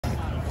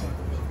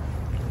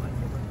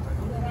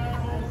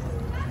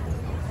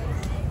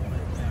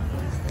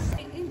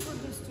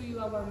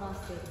our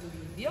master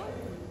Livio.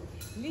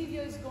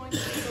 Livio is going to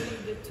show you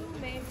the two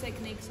main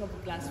techniques of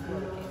glass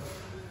working.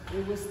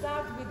 We will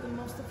start with the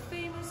most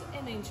famous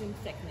and ancient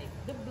technique,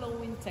 the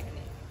blowing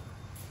technique.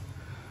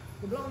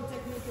 The blowing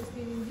technique has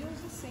been in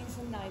use since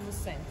the 9th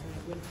century,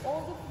 when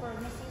all the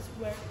furnaces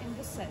were in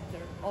the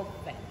center of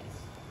Venice.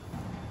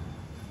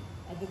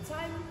 At the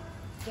time,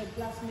 the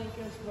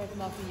glassmakers were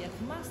not yet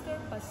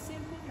mastered, but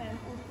simple men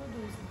who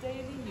produced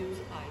daily use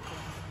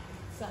items,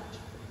 such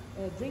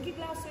drinking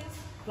glasses,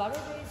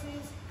 flower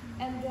vases,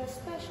 and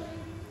especially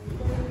they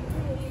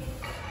create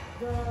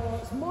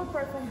the small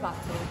perfume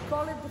bottle,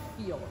 called the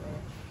fiole.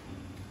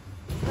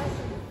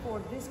 Especially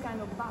for this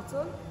kind of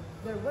bottle,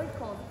 they were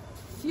called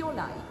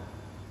fiolai.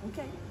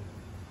 Okay?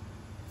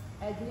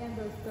 At the end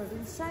of the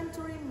 13th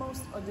century,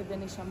 most of the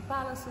Venetian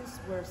palaces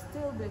were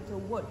still built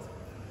of wood.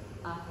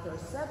 After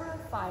several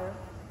fires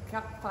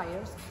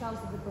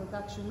caused the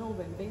production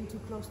oven being too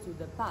close to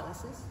the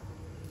palaces,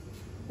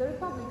 the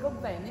Republic of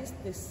Venice,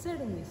 the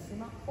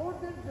Serenissima,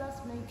 ordered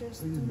glassmakers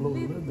to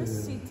leave the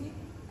city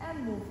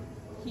and move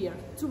here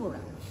to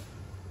Murano.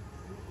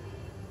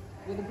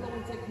 With the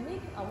blowing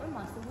technique, our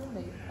master will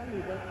make a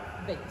little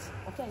vase,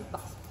 okay,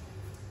 bust.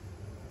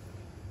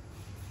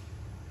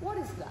 What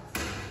is glass?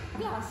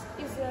 Glass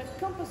is a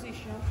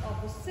composition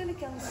of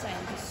silicon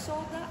sand,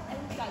 soda,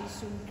 and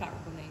calcium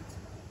carbonate.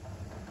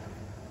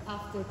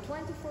 After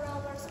 24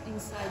 hours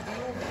inside the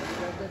oven,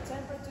 where the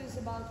temperature is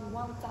about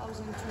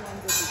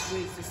 1,200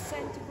 degrees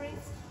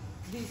centigrade,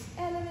 these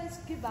elements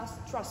give us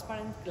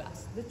transparent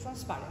glass, the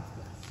transparent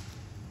glass.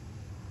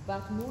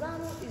 But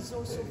Murano is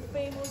also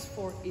famous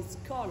for its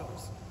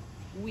colors.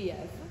 We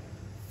have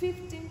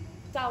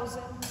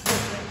 15,000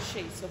 different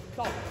shades of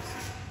colors,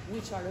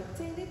 which are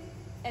obtained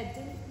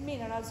adding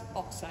minerals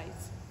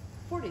oxides.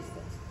 For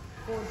instance,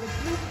 for the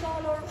blue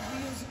color we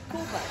use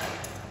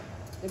cobalt,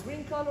 the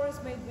green color is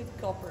made with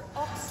copper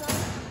oxide,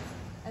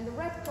 and the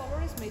red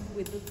color is made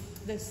with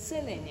the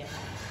selenium.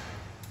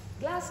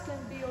 Glass can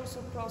be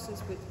also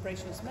processed with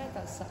precious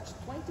metals such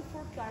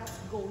 24 karat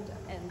gold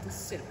and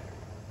silver.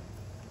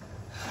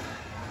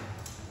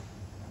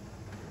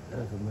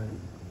 That's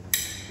amazing.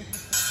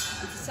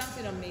 It's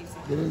something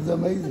amazing. It is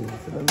amazing.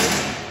 It's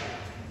amazing.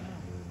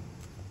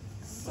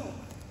 So,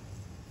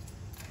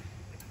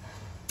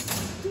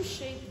 to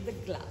shape the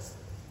glass,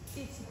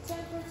 its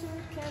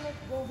temperature cannot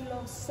go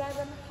below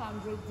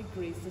 700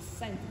 degrees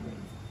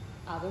centigrade.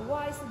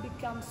 Otherwise, it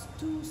becomes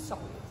too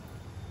solid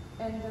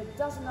and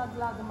does not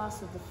allow the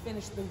master to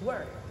finish the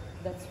work.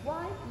 That's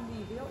why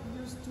Livio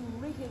used to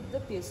reheat the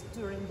piece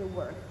during the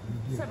work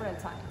several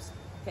times,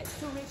 okay,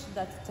 to reach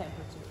that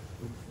temperature.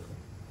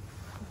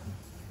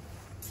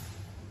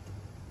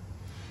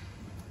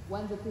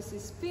 When the piece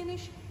is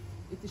finished,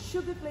 it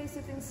should be placed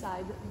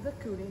inside the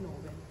cooling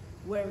oven,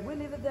 where we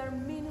leave it there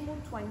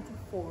minimum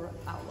 24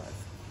 hours.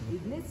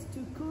 It needs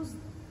to cool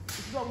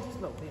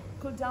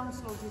down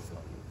slowly.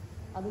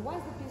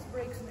 Otherwise, the piece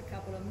breaks in a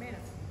couple of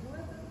minutes. Do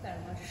a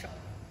thermal shock.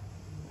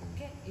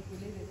 Okay, if we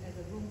leave it at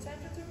the room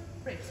temperature,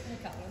 it breaks in a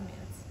couple of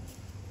minutes.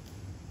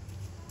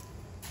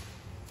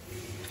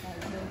 Now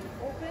it's going to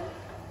open.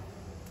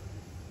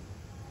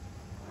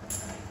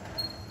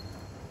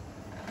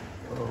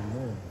 Oh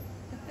man.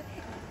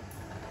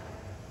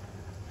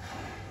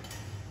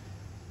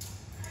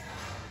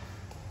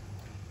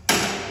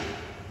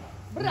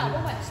 Bravo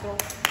maestro!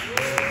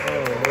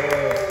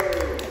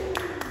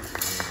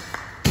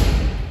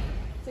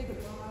 Take a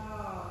look.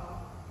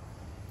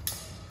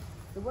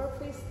 The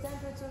workpiece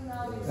temperature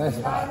now is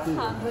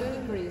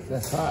 900 degrees.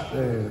 That's hot.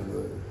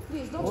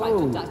 Please don't try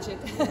to touch it.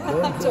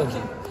 I'm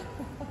joking.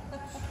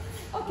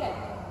 Okay,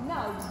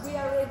 now we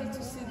are ready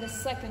to see the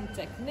second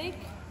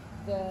technique,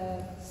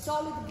 the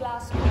solid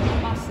glass or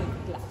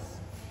massive glass.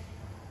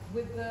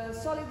 With the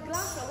solid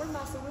glass, our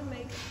master will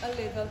make a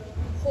little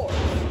horse.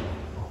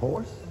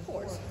 Horse?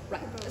 Horse,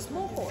 right, a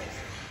small horse.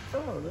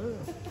 Oh,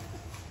 yeah.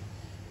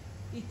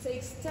 It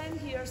takes 10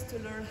 years to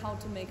learn how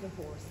to make a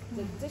horse.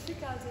 The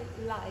difficulty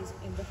lies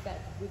in the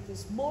fact with the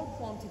small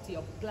quantity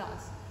of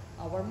glass,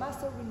 our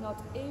master will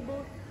not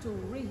able to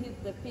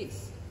reheat the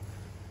piece,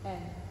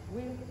 and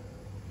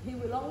he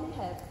will only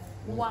have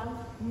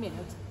 1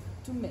 minute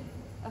to make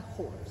a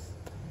horse.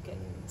 Okay,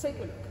 take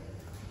a look.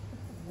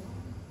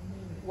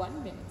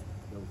 1 minute.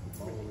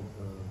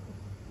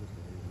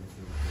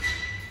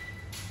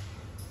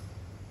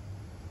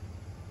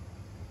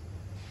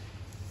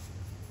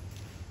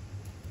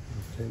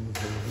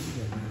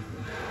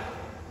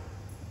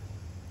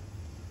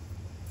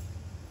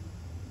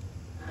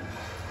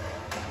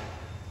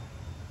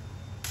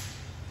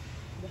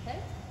 The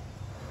head?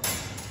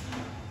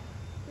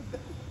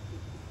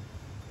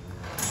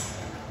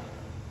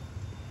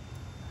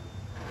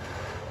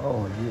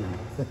 Oh, yeah.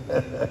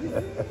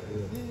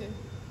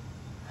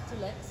 2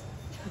 legs.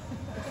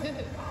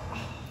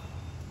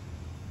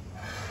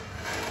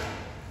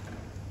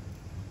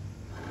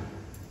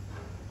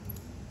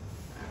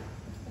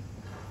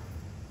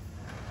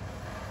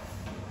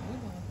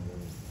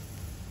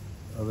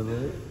 Other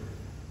leg?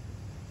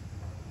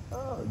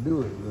 Oh,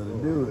 do it, brother,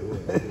 do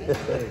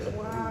it.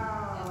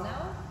 Wow. And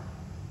now,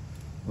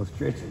 We'll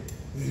stretch it.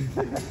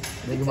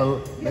 Make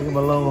him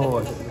a long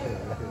horse.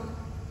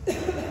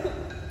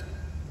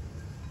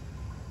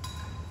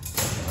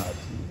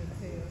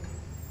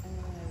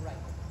 Right.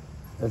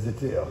 That's the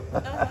tail.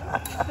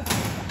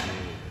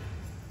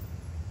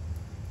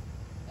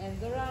 And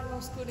there are no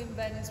schools in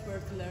Venice where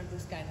to learn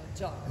this kind of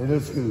job. It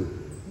is good.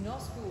 No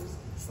schools,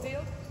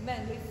 still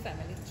mainly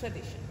family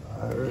tradition.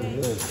 I heard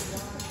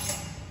that.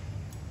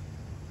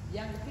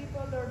 Young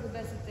people learn the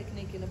basic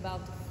technique in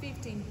about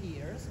 15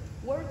 years,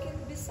 working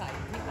beside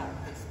the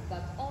artist,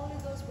 but only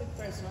those with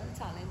personal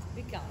talent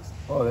becomes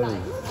Oh, that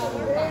like is-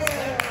 our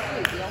master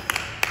Livio.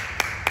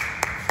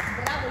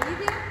 Bravo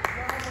Livio!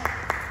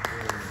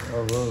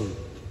 Oh, Rose.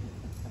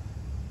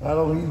 How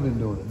long he's been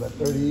doing it? About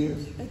 30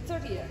 years?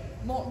 30 years.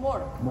 More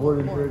More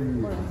than 30 years.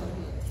 More than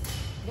 30 years.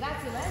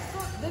 Grazie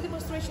maestro. The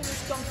demonstration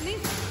is complete.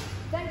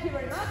 Thank you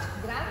very much.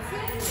 Grazie.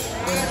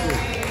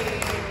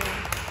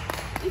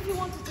 If you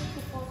want to take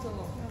a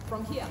photo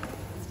from here,